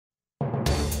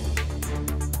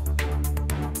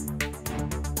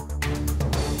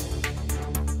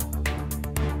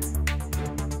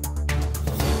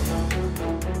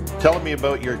telling me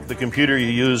about the computer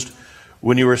you used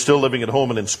when you were still living at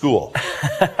home and in school.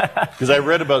 Because I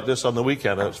read about this on the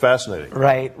weekend. It was fascinating.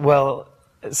 Right. Well,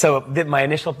 so my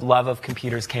initial love of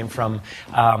computers came from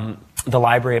the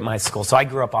library at my school. So I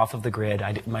grew up off of the grid.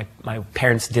 My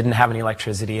parents didn't have any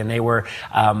electricity, and they were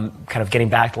kind of getting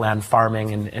back to land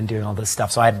farming and doing all this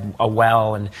stuff. So I had a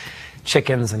well and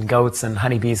chickens and goats and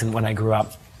honeybees when I grew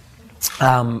up.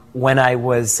 When I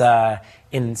was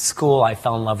in school, I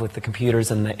fell in love with the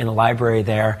computers in the library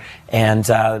there, and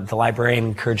the librarian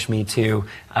encouraged me to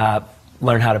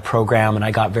learn how to program, and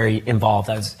I got very involved.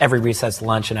 I was every recess,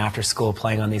 lunch, and after school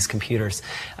playing on these computers.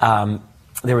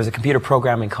 There was a computer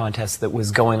programming contest that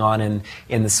was going on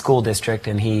in the school district,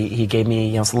 and he gave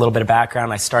me a little bit of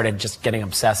background. I started just getting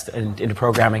obsessed into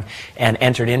programming and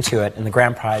entered into it, and the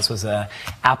grand prize was a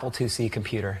Apple IIc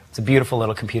computer. It's a beautiful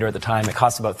little computer at the time. It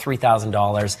cost about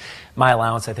 $3,000. My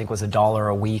allowance, I think, was $1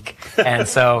 a week, and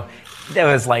so it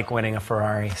was like winning a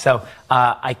Ferrari. So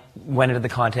I went into the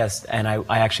contest, and I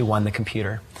actually won the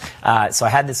computer. So I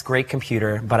had this great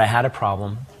computer, but I had a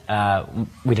problem.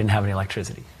 We didn't have any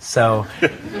electricity. So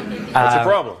that's a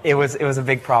problem. It was a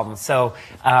big problem. So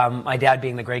my dad,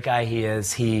 being the great guy he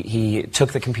is, he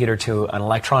took the computer to an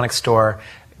electronics store,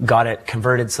 got it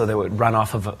converted so that it would run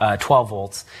off of 12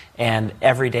 volts. And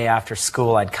every day after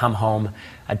school, I'd come home,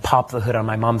 I'd pop the hood on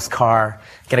my mom's car,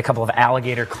 get a couple of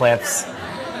alligator clips,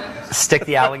 stick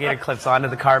the alligator clips onto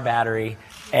the car battery,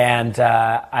 and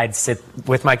I'd sit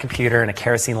with my computer and a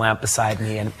kerosene lamp beside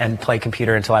me and play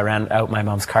computer until I ran out my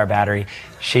mom's car battery.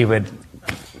 She would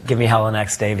give me hell the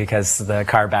next day because the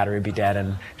car battery would be dead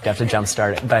and you'd have to jump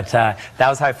start it. But that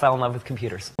was how I fell in love with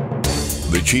computers.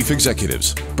 The Chief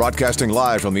Executives, broadcasting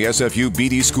live from the SFU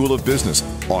Beedie School of Business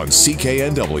on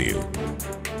CKNW.